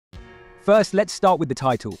First, let's start with the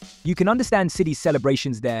title. You can understand City's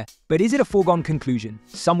celebrations there, but is it a foregone conclusion?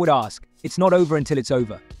 Some would ask. It's not over until it's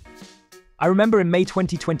over. I remember in May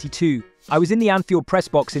 2022, I was in the Anfield press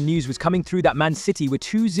box and news was coming through that Man City were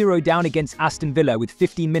 2-0 down against Aston Villa with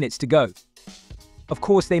 15 minutes to go. Of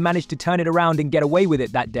course, they managed to turn it around and get away with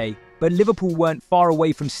it that day, but Liverpool weren't far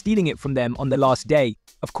away from stealing it from them on the last day.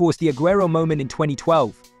 Of course, the Aguero moment in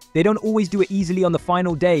 2012. They don't always do it easily on the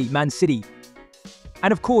final day, Man City.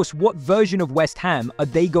 And of course, what version of West Ham are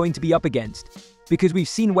they going to be up against? Because we've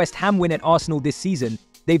seen West Ham win at Arsenal this season,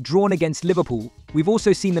 they've drawn against Liverpool, we've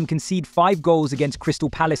also seen them concede 5 goals against Crystal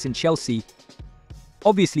Palace and Chelsea.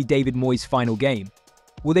 Obviously David Moyes' final game.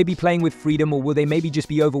 Will they be playing with freedom, or will they maybe just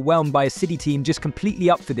be overwhelmed by a City team just completely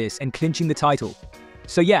up for this and clinching the title?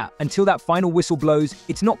 So yeah, until that final whistle blows,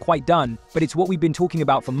 it's not quite done, but it's what we've been talking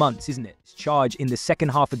about for months, isn't it? Charge in the second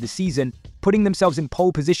half of the season, putting themselves in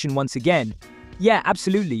pole position once again. Yeah,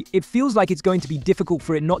 absolutely. It feels like it's going to be difficult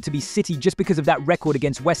for it not to be City just because of that record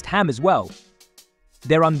against West Ham as well.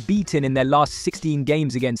 They're unbeaten in their last 16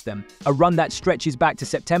 games against them, a run that stretches back to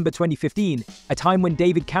September 2015, a time when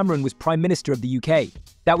David Cameron was Prime Minister of the UK.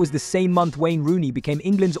 That was the same month Wayne Rooney became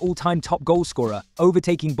England's all-time top goalscorer,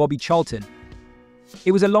 overtaking Bobby Charlton.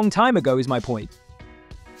 It was a long time ago, is my point.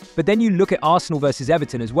 But then you look at Arsenal versus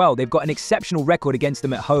Everton as well. They've got an exceptional record against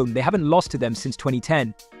them at home. They haven't lost to them since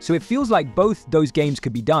 2010, so it feels like both those games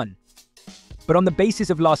could be done. But on the basis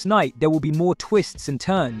of last night, there will be more twists and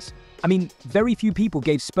turns. I mean, very few people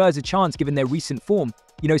gave Spurs a chance given their recent form.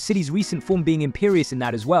 You know, City's recent form being imperious in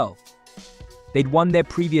that as well. They'd won their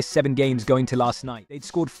previous 7 games going to last night. They'd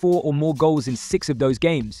scored 4 or more goals in 6 of those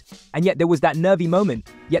games. And yet there was that nervy moment.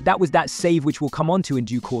 Yet that was that save which we'll come on to in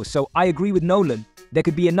due course. So I agree with Nolan. There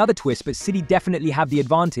could be another twist, but City definitely have the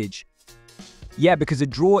advantage. Yeah, because a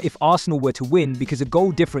draw if Arsenal were to win, because a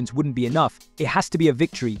goal difference wouldn't be enough. It has to be a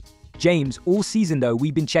victory. James, all season though,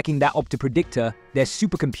 we've been checking that Opta Predictor, their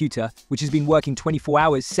supercomputer, which has been working 24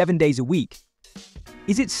 hours, 7 days a week.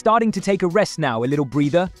 Is it starting to take a rest now, a little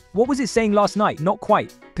breather? What was it saying last night? Not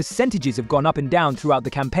quite. Percentages have gone up and down throughout the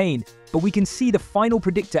campaign, but we can see the final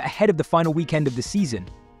predictor ahead of the final weekend of the season.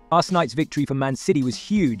 Last night's victory for Man City was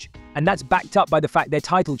huge, and that's backed up by the fact their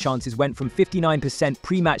title chances went from 59%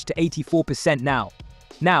 pre-match to 84% now.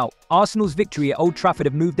 Now, Arsenal's victory at Old Trafford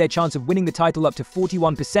have moved their chance of winning the title up to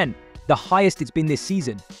 41%, the highest it's been this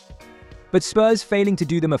season. But Spurs failing to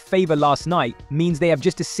do them a favour last night means they have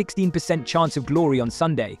just a 16% chance of glory on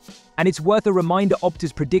Sunday. And it's worth a reminder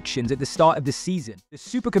Opta's predictions at the start of the season. The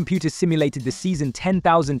supercomputer simulated the season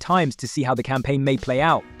 10,000 times to see how the campaign may play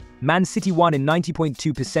out. Man City won in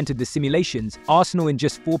 90.2% of the simulations, Arsenal in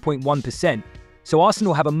just 4.1%. So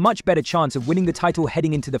Arsenal have a much better chance of winning the title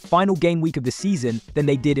heading into the final game week of the season than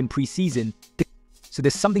they did in pre-season. So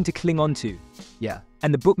there's something to cling on to. Yeah.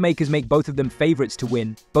 And the bookmakers make both of them favourites to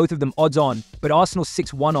win, both of them odds on, but Arsenal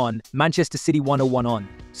 6-1 on, Manchester City 101 on.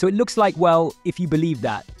 So it looks like, well, if you believe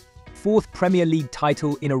that, 4th Premier League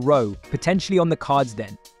title in a row, potentially on the cards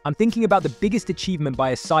then. I'm thinking about the biggest achievement by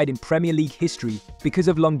a side in Premier League history because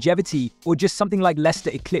of longevity, or just something like Leicester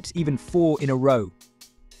eclipse even 4 in a row.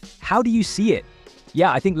 How do you see it?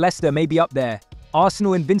 Yeah, I think Leicester may be up there.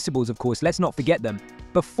 Arsenal invincibles, of course, let's not forget them.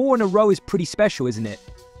 But 4 in a row is pretty special, isn't it?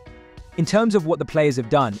 In terms of what the players have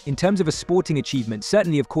done, in terms of a sporting achievement,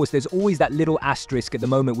 certainly, of course, there's always that little asterisk at the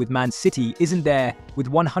moment with Man City, isn't there, with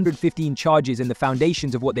 115 charges and the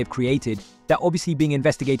foundations of what they've created, that obviously being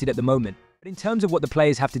investigated at the moment. But in terms of what the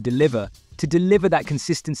players have to deliver that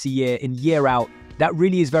consistency year in, year out, that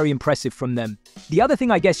really is very impressive from them. The other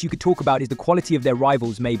thing I guess you could talk about is the quality of their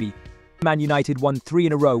rivals, maybe. Man United won 3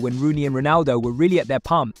 in a row when Rooney and Ronaldo were really at their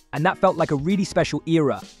pump, and that felt like a really special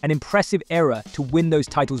era, an impressive era to win those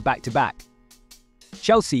titles back-to-back.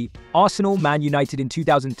 Chelsea, Arsenal, Man United in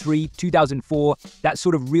 2003, 2004, that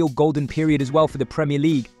sort of real golden period as well for the Premier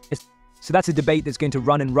League. So that's a debate that's going to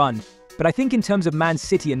run and run. But I think in terms of Man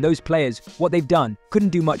City and those players, what they've done couldn't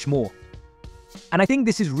do much more. And I think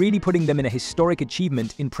this is really putting them in a historic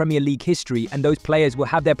achievement in Premier League history, and those players will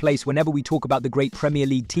have their place whenever we talk about the great Premier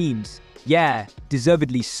League teams. Yeah,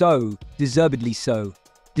 deservedly so. Deservedly so.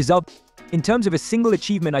 In terms of a single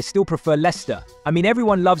achievement, I still prefer Leicester. I mean,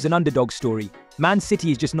 everyone loves an underdog story. Man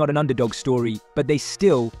City is just not an underdog story, but they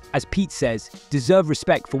still, as Pete says, deserve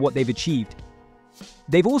respect for what they've achieved.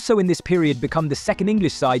 They've also in this period become the second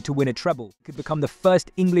English side to win a treble. Could become the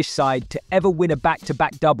first English side to ever win a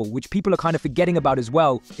back-to-back double, which people are kind of forgetting about as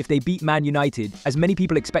well if they beat Man United, as many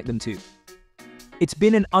people expect them to. It's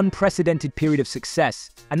been an unprecedented period of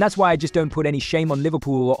success, and that's why I just don't put any shame on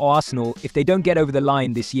Liverpool or Arsenal if they don't get over the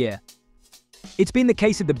line this year. It's been the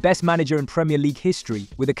case of the best manager in Premier League history,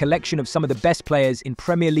 with a collection of some of the best players in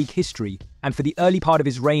Premier League history, and for the early part of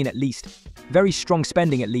his reign at least. Very strong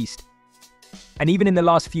spending at least. And even in the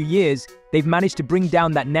last few years, they've managed to bring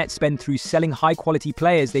down that net spend through selling high-quality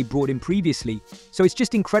players they brought in previously. So it's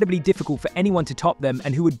just incredibly difficult for anyone to top them,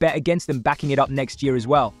 and who would bet against them backing it up next year as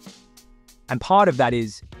well. And part of that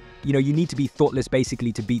is, you need to be thoughtless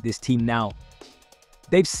basically to beat this team now.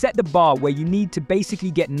 They've set the bar where you need to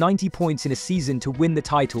basically get 90 points in a season to win the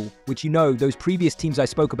title, which those previous teams I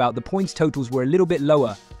spoke about, the points totals were a little bit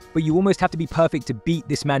lower, but you almost have to be perfect to beat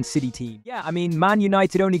this Man City team. Yeah, I mean, Man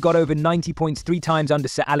United only got over 90 points 3 times under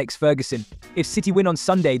Sir Alex Ferguson. If City win on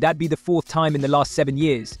Sunday, that'd be the 4th time in the last 7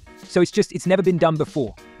 years. So it's never been done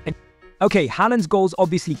before. And okay, Haaland's goal's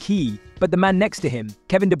obviously key, but the man next to him,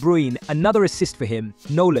 Kevin De Bruyne, another assist for him,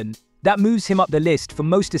 Nolan, that moves him up the list for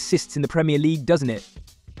most assists in the Premier League, doesn't it?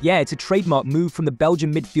 Yeah, it's a trademark move from the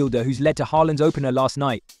Belgian midfielder who's led to Haaland's opener last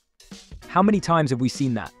night. How many times have we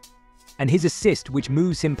seen that? And his assist, which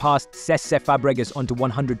moves him past Cesc Fabregas onto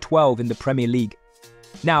 112 in the Premier League.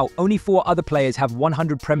 Now, only 4 other players have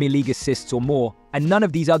 100 Premier League assists or more, and none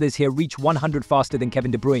of these others here reach 100 faster than Kevin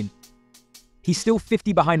De Bruyne. He's still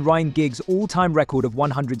 50 behind Ryan Giggs' all-time record of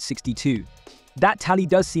 162. That tally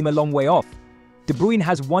does seem a long way off. De Bruyne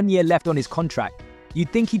has 1 year left on his contract.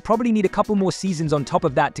 You'd think he'd probably need a couple more seasons on top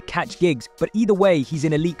of that to catch Giggs, but either way, he's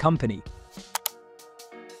in elite company.